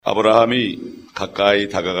아브라함이 가까이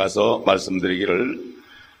다가가서 말씀드리기를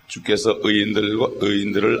주께서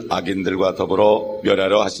의인들을 악인들과 더불어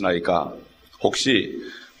멸하려 하시나이까. 혹시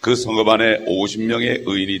그 성읍 안에 50명의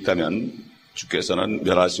의인이 있다면 주께서는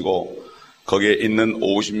멸하시고 거기에 있는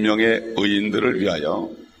 50명의 의인들을 위하여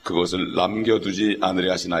그것을 남겨두지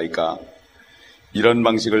않으려 하시나이까. 이런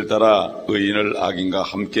방식을 따라 의인을 악인과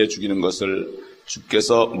함께 죽이는 것을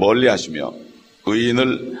주께서 멀리 하시며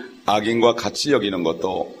의인을 악인과 같이 여기는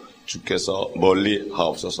것도 주께서 멀리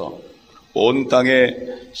하옵소서. 온 땅에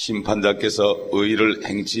심판자께서 의를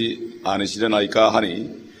행치 않으시려나이까 하니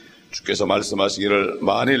주께서 말씀하시기를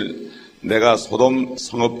만일 내가 소돔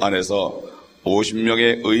성읍 안에서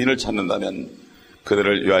 50명의 의인을 찾는다면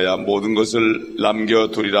그들을 위하여 모든 것을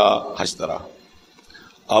남겨두리라 하시더라.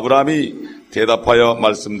 아브라함이 대답하여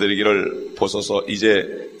말씀드리기를 보소서.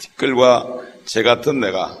 이제 티끌과 재 같은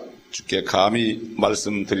내가 주께 감히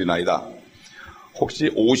말씀드리나이다. 혹시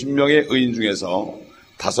 50명의 의인 중에서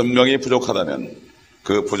 5명이 부족하다면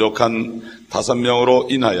그 부족한 5명으로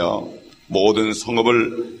인하여 모든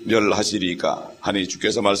성읍을 멸하시리이까 하니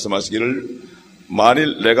주께서 말씀하시기를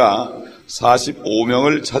만일 내가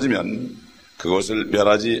 45명을 찾으면 그것을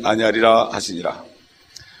멸하지 아니하리라 하시니라.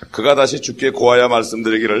 그가 다시 주께 고하여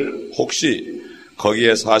말씀드리기를 혹시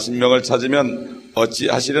거기에 40명을 찾으면 어찌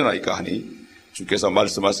하시려나이까 하니 주께서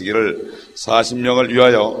말씀하시기를 40명을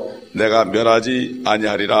위하여 내가 멸하지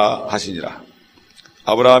아니하리라 하시니라.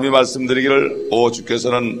 아브라함이 말씀드리기를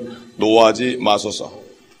주께서는 노하지 마소서.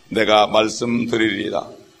 내가 말씀드리리이다.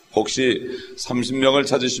 혹시 30명을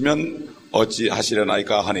찾으시면 어찌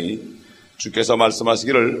하시려나이까 하니 주께서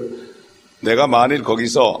말씀하시기를 내가 만일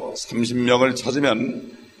거기서 30명을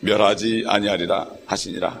찾으면 멸하지 아니하리라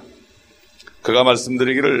하시니라. 그가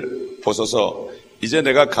말씀드리기를 보소서. 이제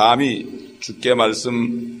내가 감히 주께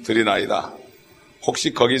말씀드리나이다.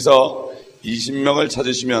 혹시 거기서 20명을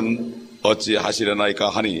찾으시면 어찌 하시려나이까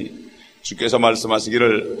하니 주께서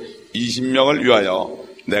말씀하시기를 20명을 위하여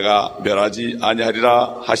내가 멸하지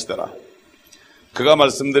아니하리라 하시더라. 그가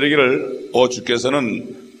말씀드리기를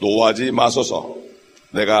주께서는 노하지 마소서.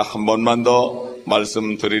 내가 한 번만 더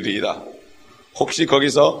말씀드리리이다. 혹시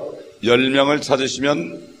거기서 10명을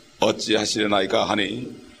찾으시면 어찌 하시려나이까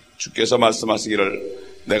하니 주께서 말씀하시기를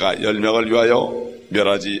내가 10명을 위하여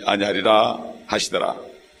멸하지 아니하리라 하시더라.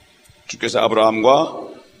 주께서 아브라함과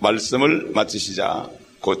말씀을 마치시자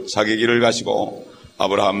곧 자기 길을 가시고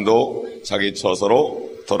아브라함도 자기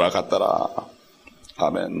처소로 돌아갔더라.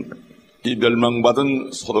 아멘. 이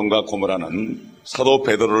멸망받은 소돔과 고모라는 사도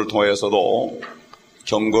베드로를 통해서도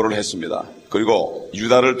경고를 했습니다. 그리고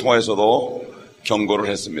유다를 통해서도 경고를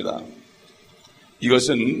했습니다.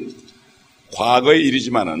 이것은 과거의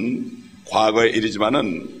일이지만은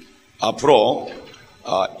앞으로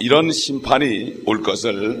이런 심판이 올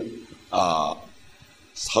것을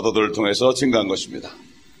사도들을 통해서 증거한 것입니다.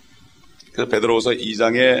 그래서 베드로후서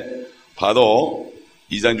 2장에 봐도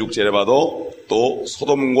 2장 6절에 봐도 또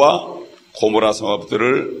소돔과 고모라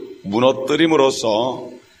성읍들을 무너뜨림으로써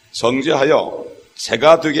정죄하여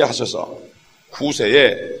재가 되게 하셔서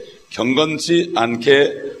후세에 경건치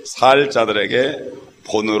않게 살 자들에게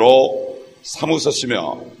본으로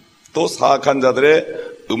삼으셨으며 또 사악한 자들의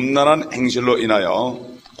음란한 행실로 인하여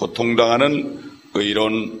고통당하는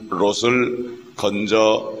의로운 롯을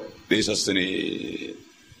건져내셨으니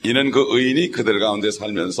이는 그 의인이 그들 가운데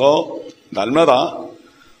살면서 날마다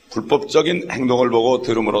불법적인 행동을 보고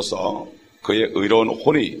들음으로써 그의 의로운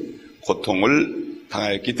혼이 고통을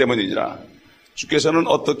당하였기 때문이니라. 주께서는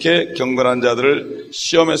어떻게 경건한 자들을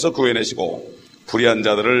시험에서 구해내시고 불의한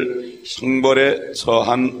자들을 형벌에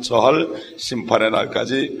처할 심판의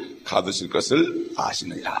날까지 가두실 것을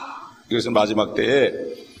아시느니라. 이것은 마지막 때에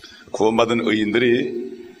구원받은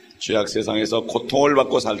의인들이 죄악 세상에서 고통을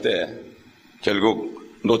받고 살 때 결국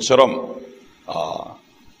노처럼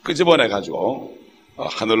끄집어내가지고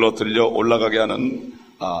하늘로 들려 올라가게 하는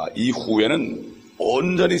이후에는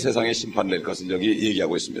온전히 세상에 심판을 낼 것을 여기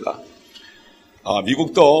얘기하고 있습니다.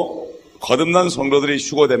 미국도 거듭난 성도들이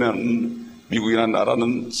휴거되면 미국이라는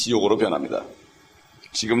나라는 지옥으로 변합니다.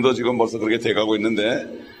 지금 벌써 그렇게 돼가고 있는데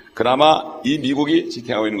그나마 이 미국이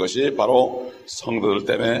지탱하고 있는 것이 바로 성도들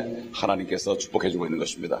때문에 하나님께서 축복해주고 있는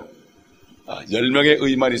것입니다. 10명의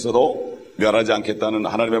의만 있어도 멸하지 않겠다는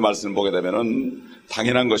하나님의 말씀을 보게 되면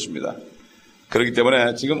당연한 것입니다. 그렇기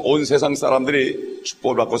때문에 지금 온 세상 사람들이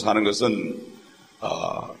축복을 받고 사는 것은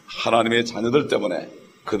하나님의 자녀들 때문에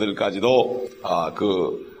그들까지도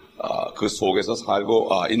그 속에서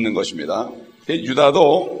살고 있는 것입니다.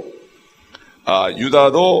 유다서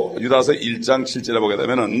 1장 7절에 보게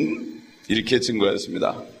되면은 이렇게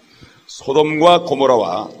증거했습니다. 소돔과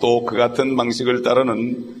고모라와 또 그 같은 방식을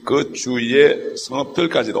따르는 그 주위의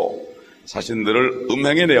성읍들까지도 자신들을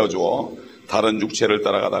음행에 내어주어 다른 육체를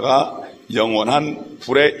따라가다가 영원한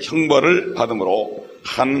불의 형벌을 받음으로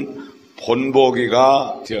한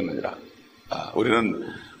본보기가 되었느니라. 우리는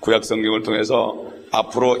구약 성경을 통해서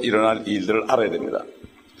앞으로 일어날 일들을 알아야 됩니다.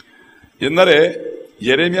 옛날에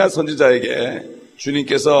예레미야 선지자에게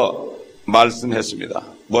주님께서 말씀했습니다.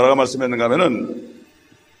 뭐라고 말씀했는가 하면은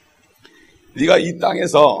네가 이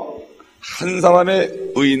땅에서 한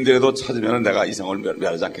사람의 의인들에도 찾으면 내가 이 성을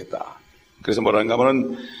멸하지 않겠다. 그래서 뭐라는가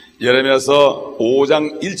하면은 예레미야서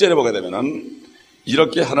 5장 1절에 보게 되면은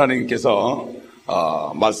이렇게 하나님께서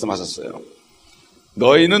말씀하셨어요.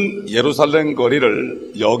 너희는 예루살렘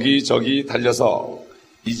거리를 여기저기 달려서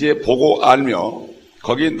이제 보고 알며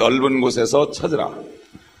거기 넓은 곳에서 찾으라.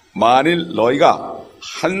 만일 너희가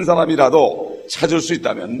한 사람이라도 찾을 수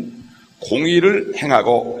있다면 공의를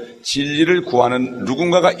행하고 진리를 구하는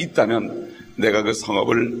누군가가 있다면 내가 그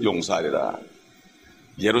성읍을 용서하리라.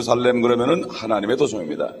 예루살렘 그러면은 하나님의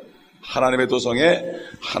도성입니다. 하나님의 도성에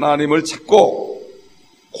하나님을 찾고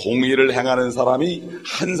공의를 행하는 사람이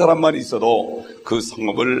한 사람만 있어도 그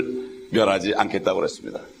성읍을 멸하지 않겠다고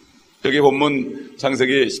그랬습니다. 여기 본문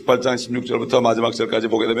창세기 18장 16절부터 마지막 절까지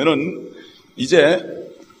보게 되면은 이제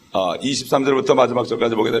 23절부터 마지막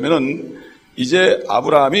절까지 보게 되면은 이제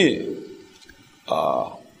아브라함이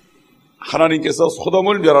하나님께서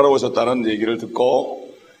소돔을 멸하러 오셨다는 얘기를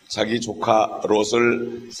듣고 자기 조카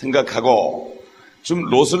롯을 생각하고 좀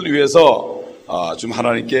롯을 위해서 좀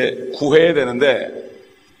하나님께 구해야 되는데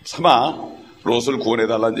차마 롯을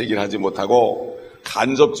구원해달라는 얘기를 하지 못하고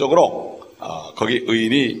간접적으로 거기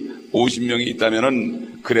의인이 50명이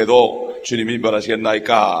있다면은 그래도 주님이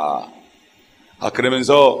멸하시겠나이까.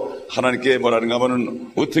 그러면서 하나님께 뭐라는가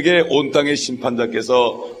하면은 어떻게 온 땅의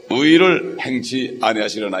심판자께서 의를 행치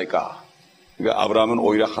아니하시려나이까. 그러니까 아브라함은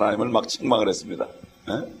오히려 하나님을 막 책망을 했습니다.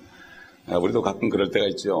 우리도 가끔 그럴 때가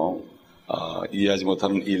있죠. 이해하지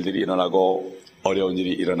못하는 일들이 일어나고 어려운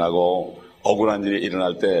일이 일어나고 억울한 일이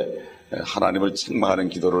일어날 때 하나님을 책망하는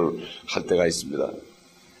기도를 할 때가 있습니다.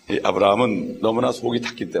 이 아브라함은 너무나 속이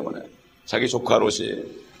탔기 때문에 자기 조카 롯이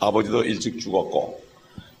아버지도 일찍 죽었고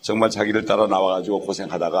정말 자기를 따라 나와가지고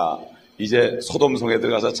고생하다가 이제 소돔성에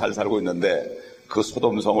들어가서 잘 살고 있는데 그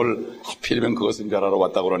소돔성을 하필이면 그것을 멸하러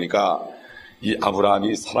왔다고 그러니까 이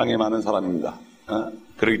아브라함이 사랑에 많은 사람입니다.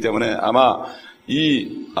 그렇기 때문에 아마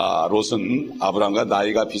이 롯은 아브라함과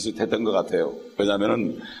나이가 비슷했던 것 같아요.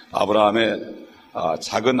 왜냐하면 아브라함의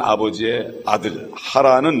작은 아버지의 아들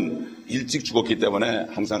하란은 일찍 죽었기 때문에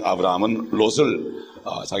항상 아브라함은 롯을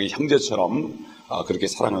자기 형제처럼 그렇게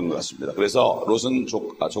사랑한 것 같습니다. 그래서 롯은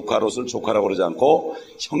조카 롯을 조카라고 그러지 않고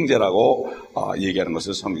형제라고 얘기하는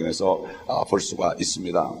것을 성경에서 볼 수가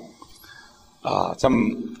있습니다.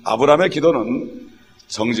 참 아브라함의 기도는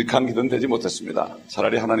정직한 기도는 되지 못했습니다.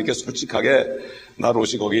 차라리 하나님께 솔직하게 나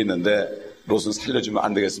롯이 거기 있는데 롯은 살려주면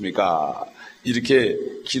안 되겠습니까? 이렇게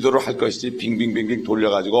기도를 할 것이지 빙빙빙빙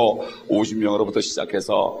돌려가지고 50명으로부터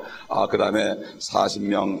시작해서 그 다음에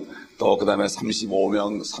 40명 또 그 다음에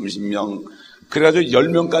 35명 30명 그래가지고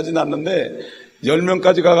 10명까지 났는데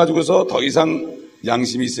 10명까지 가가지고서 더 이상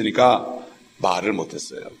양심이 있으니까 말을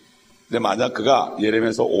못했어요. 근데 만약 그가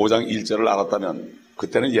예레미야서 5장 1절을 알았다면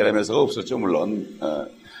그때는 예레미야서가 없었죠. 물론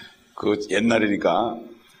그 옛날이니까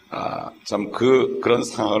참 그런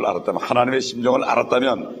상황을 알았다면 하나님의 심정을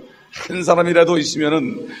알았다면 한 사람이라도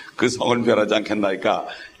있으면은 그 성을 멸하지 않겠나이까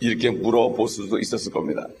이렇게 물어볼 수도 있었을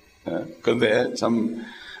겁니다. 그런데 참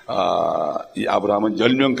이 아브라함은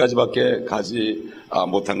 10명까지밖에 가지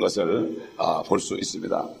못한 것을 볼 수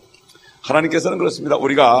있습니다. 하나님께서는 그렇습니다.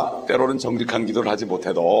 우리가 때로는 정직한 기도를 하지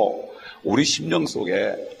못해도 우리 심령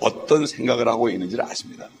속에 어떤 생각을 하고 있는지를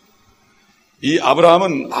아십니다. 이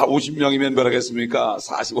아브라함은 50명이면 멸하겠습니까?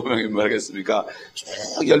 45명이면 멸하겠습니까? 쭉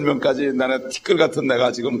 10명까지 나는 티끌 같은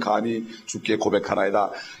내가 지금 감히 죽게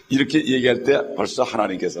고백하나이다. 이렇게 얘기할 때 벌써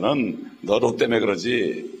하나님께서는 너 롯 때문에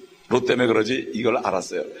그러지. 롯 때문에 그러지. 이걸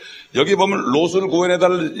알았어요. 여기 보면 롯을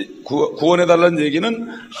구원해달라는 얘기는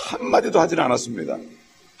한마디도 하지는 않았습니다.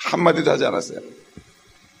 한마디도 하지 않았어요.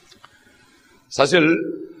 사실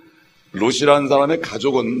롯이라는 사람의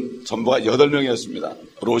가족은 전부가 8명이었습니다.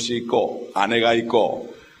 롯이 있고 아내가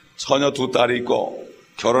있고 처녀 2딸이 있고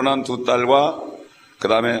결혼한 2딸과 그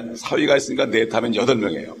다음에 사위가 있으니까 넷하면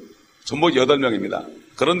 8명이에요. 전부 8명입니다.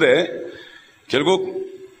 그런데 결국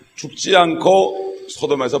죽지 않고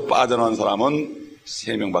소돔에서 빠져나온 사람은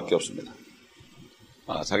 3명밖에 없습니다.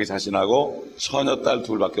 자기 자신하고 처녀 딸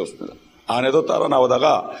 2밖에 없습니다. 아내도 따라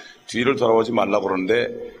나오다가 뒤를 돌아오지 말라고 그러는데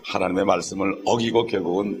하나님의 말씀을 어기고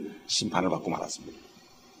결국은 심판을 받고 말았습니다.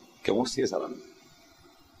 결국 3사람.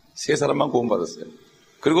 세 사람만 구원받았어요.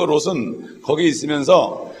 그리고 롯은 거기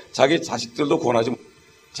있으면서 자기 자식들도 구원하지 못했어요.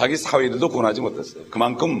 자기 사위들도 구원하지 못했어요.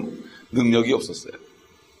 그만큼 능력이 없었어요.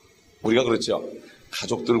 우리가 그렇죠.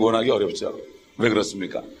 가족들 구원하기 어렵죠. 왜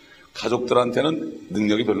그렇습니까? 가족들한테는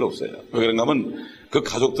능력이 별로 없어요. 왜 그런가 하면 그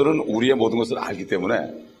가족들은 우리의 모든 것을 알기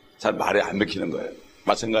때문에 잘 말에 안 먹히는 거예요.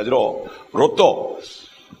 마찬가지로 롯도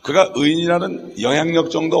그가 의인이라는 영향력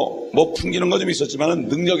정도 풍기는 거 좀 있었지만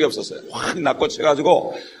능력이 없었어요. 확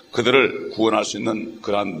낚아채가지고 그들을 구원할 수 있는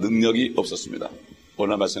그러한 능력이 없었습니다.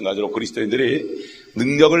 오늘 마찬가지로 그리스도인들이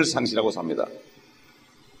능력을 상실하고 삽니다.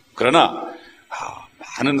 그러나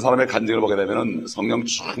많은 사람의 간증을 보게 되면 성령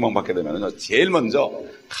충만 받게 되면 제일 먼저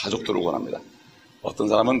가족들을 구원합니다. 어떤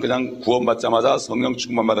사람은 그냥 구원받자마자 성령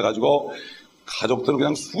충만 받아가지고 가족들을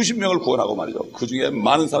그냥 수십 명을 구원하고 말이죠. 그 중에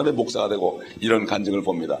많은 사람의 목사가 되고 이런 간증을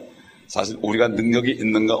봅니다. 사실 우리가 능력이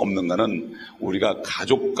있는가 없는가는 우리가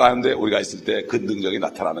가족 가운데 우리가 있을 때 그 능력이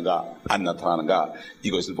나타나는가 안 나타나는가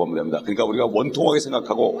이것을 보면 됩니다. 그러니까 우리가 원통하게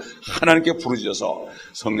생각하고 하나님께 부르짖어서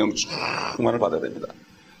성령 충만을 받아야 됩니다.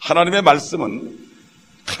 하나님의 말씀은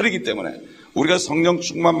칼이기 때문에 우리가 성령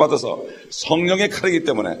충만 받아서 성령의 칼이기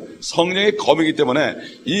때문에 성령의 검이기 때문에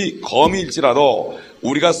이 검일지라도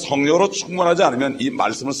우리가 성령으로 충만하지 않으면 이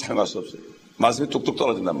말씀을 사용할 수 없어요. 말씀이 뚝뚝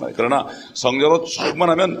떨어진단 말이에요. 그러나 성령으로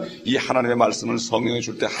충만하면 이 하나님의 말씀을 성령이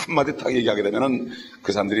줄 때 한마디 딱 얘기하게 되면은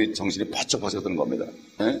그 사람들이 정신이 바짝바짝 드는 겁니다.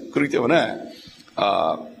 그렇기 때문에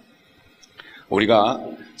우리가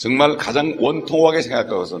정말 가장 원통하게 생각할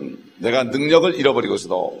것은 내가 능력을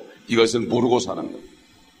잃어버리고서도 이것을 모르고 사는 것.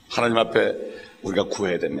 하나님 앞에 우리가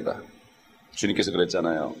구해야 됩니다. 주님께서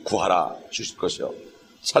그랬잖아요. 구하라 주실 것이요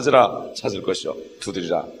찾으라 찾을 것이요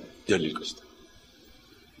두드리라 열릴 것이다.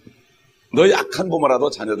 너 약한 부모라도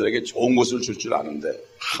자녀들에게 좋은 것을 줄 줄 아는데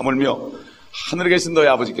하물며 하늘에 계신 너희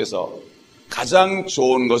아버지께서 가장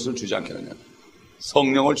좋은 것을 주지 않겠느냐.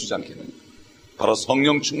 성령을 주지 않겠느냐. 바로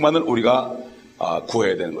성령 충만을 우리가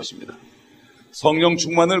구해야 되는 것입니다. 성령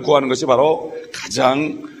충만을 구하는 것이 바로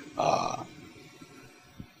가장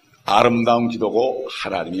아름다운 기도고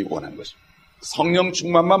하나님이 원하는 것입니다. 성령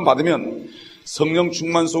충만만 받으면 성령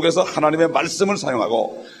충만 속에서 하나님의 말씀을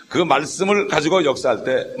사용하고 그 말씀을 가지고 역사할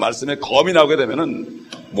때 말씀의 검이 나오게 되면은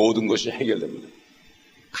모든 것이 해결됩니다.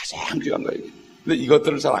 가장 귀한 거예요. 근데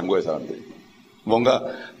이것들을 잘 안 구해요, 사람들이. 뭔가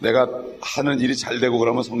내가 하는 일이 잘 되고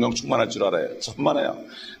그러면 성령 충만할 줄 알아요. 천만에요.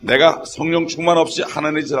 내가 성령 충만 없이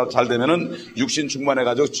하는 일이 잘 되면은 육신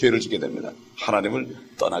충만해가지고 죄를 짓게 됩니다. 하나님을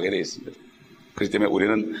떠나게 되어 있습니다. 그렇기 때문에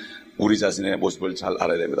우리는 우리 자신의 모습을 잘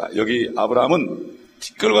알아야 됩니다. 여기 아브라함은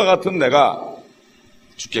티끌과 같은 내가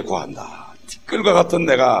주께 구한다. 티끌과 같은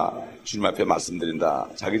내가 주님 앞에 말씀드린다.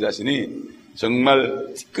 자기 자신이 정말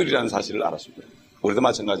티끌이라는 사실을 알았습니다. 우리도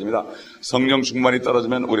마찬가지입니다. 성령 충만이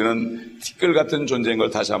떨어지면 우리는 티끌 같은 존재인 걸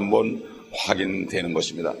다시 한번 확인되는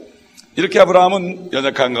것입니다. 이렇게 아브라함은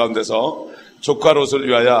연약한 가운데서 조카 롯을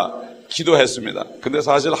위하여 기도했습니다. 근데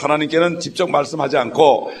사실 하나님께는 직접 말씀하지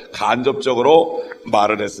않고 간접적으로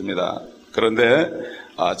말을 했습니다. 그런데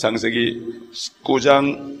창세기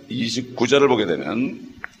 19장 29절을 보게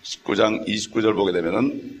되면 19장 29절 보게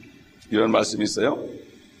되면은 이런 말씀이 있어요.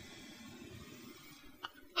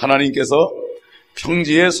 하나님께서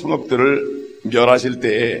평지의 성읍들을 멸하실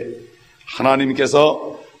때에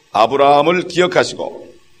하나님께서 아브라함을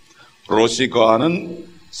기억하시고 롯이 거하는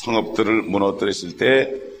성읍들을 무너뜨리실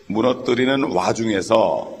때 무너뜨리는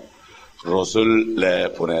와중에서 롯을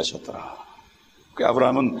내보내셨더라. 그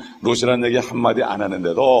아브라함은 롯이라는 얘기 한마디 안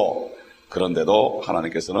하는데도 그런데도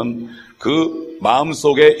하나님께서는 그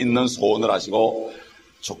마음속에 있는 소원을 하시고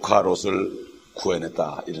조카 롯을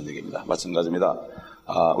구해냈다 이런 얘기입니다. 마찬가지입니다.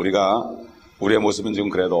 우리가 우리의 모습은 지금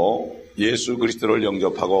그래도 예수 그리스도를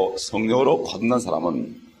영접하고 성령으로 거듭난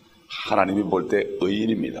사람은 하나님이 볼 때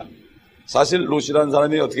의인입니다. 사실 롯이라는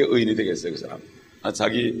사람이 어떻게 의인이 되겠어요? 그 사람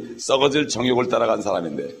자기 썩어질 정욕을 따라간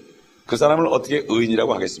사람인데 그 사람을 어떻게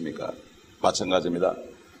의인이라고 하겠습니까? 마찬가지입니다.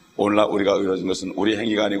 오늘날 우리가 의로워진 것은 우리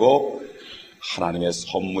행위가 아니고 하나님의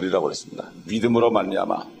선물이라고 했습니다. 믿음으로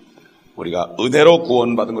말미암아 우리가 은혜로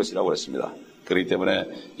구원받은 것이라고 했습니다. 그렇기 때문에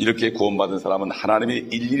이렇게 구원받은 사람은 하나님이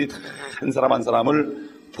일일이 한 사람 한 사람을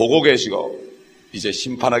보고 계시고 이제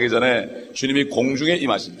심판하기 전에 주님이 공중에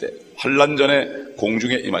임하실 때 환난 전에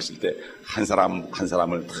공중에 임하실 때 한 사람 한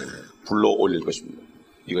사람을 불러 올릴 것입니다.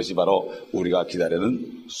 이것이 바로 우리가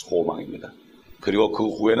기다리는 소망입니다. 그리고 그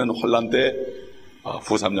후에는 환난 때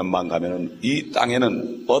후 3년만 가면은 이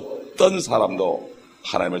땅에는 어떤 사람도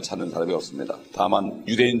하나님을 찾는 사람이 없습니다. 다만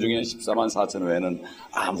유대인 중에 14만 4천 외에는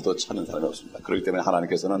아무도 찾는 사람이 없습니다. 그렇기 때문에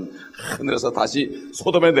하나님께서는 하늘에서 다시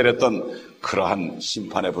소돔에 내렸던 그러한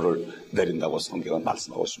심판의 불을 내린다고 성경은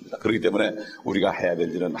말씀하고 있습니다. 그렇기 때문에 우리가 해야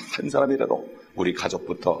될 일은 한 사람이라도 우리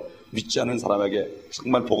가족부터 믿지 않는 사람에게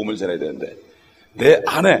정말 복음을 전해야 되는데 내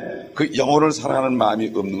안에 그 영혼을 사랑하는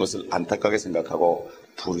마음이 없는 것을 안타깝게 생각하고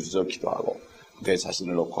부르짖어 기도하고 내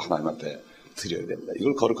자신을 놓고 하나님 앞에 드려야 됩니다.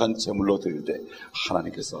 이걸 거룩한 제물로 드릴 때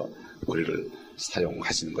하나님께서 우리를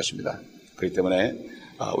사용하시는 것입니다. 그렇기 때문에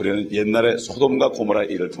우리는 옛날에 소돔과 고모라의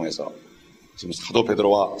일을 통해서 지금 사도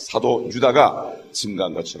베드로와 사도 유다가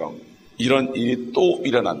증거한 것처럼 이런 일이 또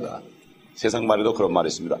일어난다. 세상 말에도 그런 말이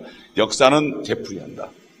있습니다. 역사는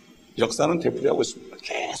되풀이한다. 역사는 되풀이하고 있습니다.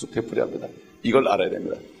 계속 되풀이합니다. 이걸 알아야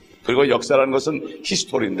됩니다. 그리고 역사라는 것은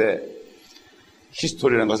히스토리인데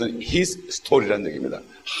히스토리라는 것은 his story라는 얘기입니다.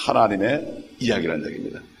 하나님의 이야기라는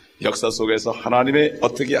얘기입니다. 역사 속에서 하나님의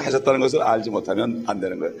어떻게 하셨다는 것을 알지 못하면 안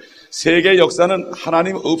되는 거예요. 세계 역사는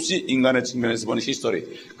하나님 없이 인간의 측면에서 보는 히스토리,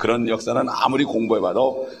 그런 역사는 아무리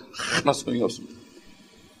공부해봐도 하나 소용이 없습니다.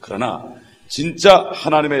 그러나 진짜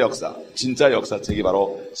하나님의 역사, 진짜 역사책이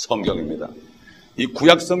바로 성경입니다. 이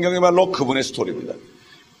구약 성경의 말로 그분의 스토리입니다.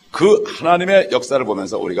 그 하나님의 역사를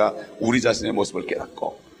보면서 우리가 우리 자신의 모습을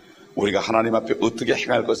깨닫고 우리가 하나님 앞에 어떻게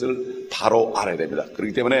행할 것을 바로 알아야 됩니다.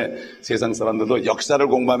 그렇기 때문에 세상 사람들도 역사를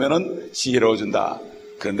공부하면 지혜로워진다.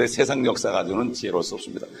 그런데 세상 역사 가지고는 지혜로울 수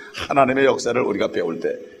없습니다. 하나님의 역사를 우리가 배울 때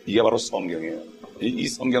이게 바로 성경이에요. 이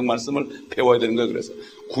성경 말씀을 배워야 되는 거예요. 그래서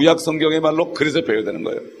구약 성경의 말로 그래서 배워야 되는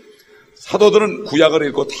거예요. 사도들은 구약을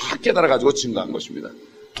읽고 다 깨달아가지고 증거한 것입니다.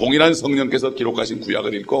 동일한 성령께서 기록하신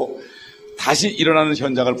구약을 읽고 다시 일어나는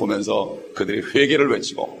현장을 보면서 그들이 회개를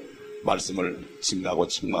외치고 말씀을 증거하고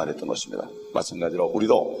책망했던 것입니다. 마찬가지로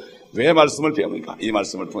우리도 왜 말씀을 배웁니까? 이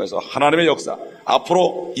말씀을 통해서 하나님의 역사,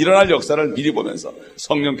 앞으로 일어날 역사를 미리 보면서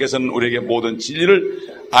성령께서는 우리에게 모든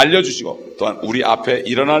진리를 알려주시고 또한 우리 앞에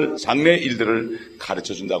일어날 장래 일들을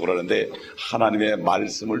가르쳐준다고 그러는데 하나님의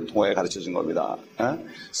말씀을 통해 가르쳐준 겁니다.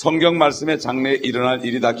 성경 말씀에 장래에 일어날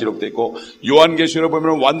일이 다 기록되어 있고 요한계시록을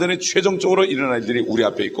보면 완전히 최종적으로 일어날 일들이 우리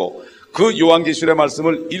앞에 있고 그 요한계시록의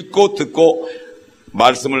말씀을 읽고 듣고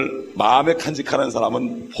말씀을 마음에 간직하는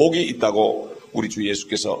사람은 복이 있다고 우리 주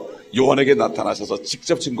예수께서 요한에게 나타나셔서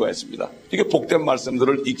직접 증거했습니다. 이게 복된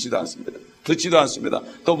말씀들을 읽지도 않습니다. 듣지도 않습니다.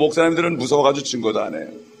 또 목사님들은 무서워가지고 증거도 안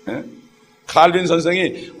해요. 칼빈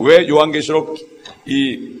선생이 왜 요한계시록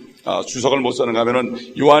주석을 못 쓰는가 하면은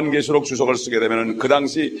요한계시록 주석을 쓰게 되면은 그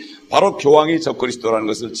당시 바로 교황이 적그리스도라는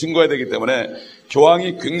것을 증거해야 되기 때문에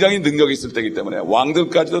교황이 굉장히 능력이 있을 때이기 때문에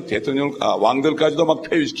왕들까지도 왕들까지도 막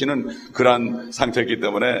폐위시키는 그러한 상태였기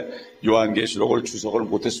때문에 요한계시록을 주석을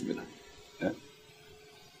못했습니다.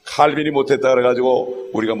 칼빈이 못했다 그래가지고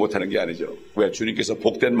우리가 못하는 게 아니죠. 왜? 주님께서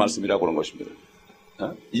복된 말씀이라고 그런 것입니다.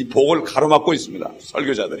 이 복을 가로막고 있습니다.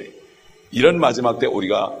 설교자들이. 이런 마지막 때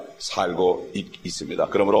우리가 살고 있습니다.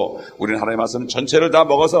 그러므로 우리는 하나님의 말씀 전체를 다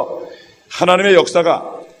먹어서 하나님의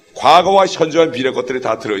역사가 과거와 현재와 미래 것들이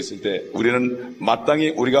다 들어있을 때 우리는 마땅히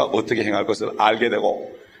우리가 어떻게 행할 것을 알게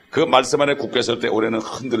되고 그 말씀 안에 굳게 설 때 우리는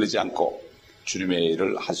흔들리지 않고 주님의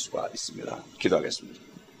일을 할 수가 있습니다. 기도하겠습니다.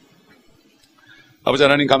 아버지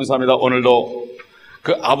하나님 감사합니다. 오늘도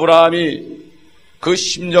그 아브라함이 그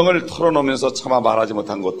심정을 털어놓으면서 차마 말하지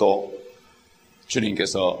못한 것도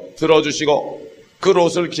주님께서 들어주시고 그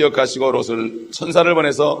롯을 기억하시고 롯을 천사를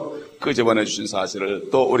보내서 끄집어내 주신 사실을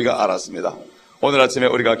또 우리가 알았습니다. 오늘 아침에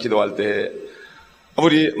우리가 기도할 때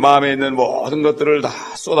우리 마음에 있는 모든 것들을 다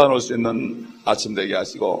쏟아놓을 수 있는 아침 되게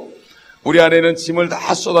하시고 우리 안에 있는 짐을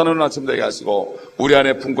다 쏟아놓는 아침 되게 하시고 우리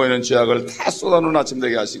안에 품고 있는 죄악을 다 쏟아놓는 아침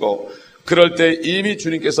되게 하시고 그럴 때 이미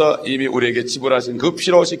주님께서 이미 우리에게 지불하신 그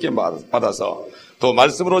피로 씻김 받아서 또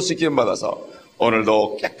말씀으로 씻김 받아서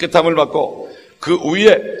오늘도 깨끗함을 받고 그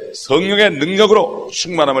위에 성령의 능력으로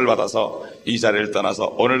충만함을 받아서 이 자리를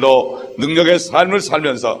떠나서 오늘도 능력의 삶을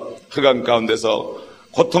살면서 흑암 가운데서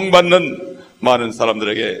고통받는 많은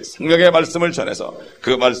사람들에게 생명의 말씀을 전해서 그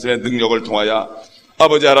말씀의 능력을 통하여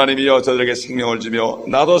아버지 하나님이여 저들에게 생명을 주며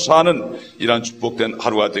나도 사는 이러한 축복된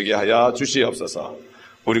하루가 되게 하여 주시옵소서.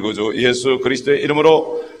 우리 구주 예수 그리스도의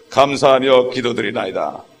이름으로 감사하며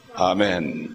기도드리나이다. 아멘.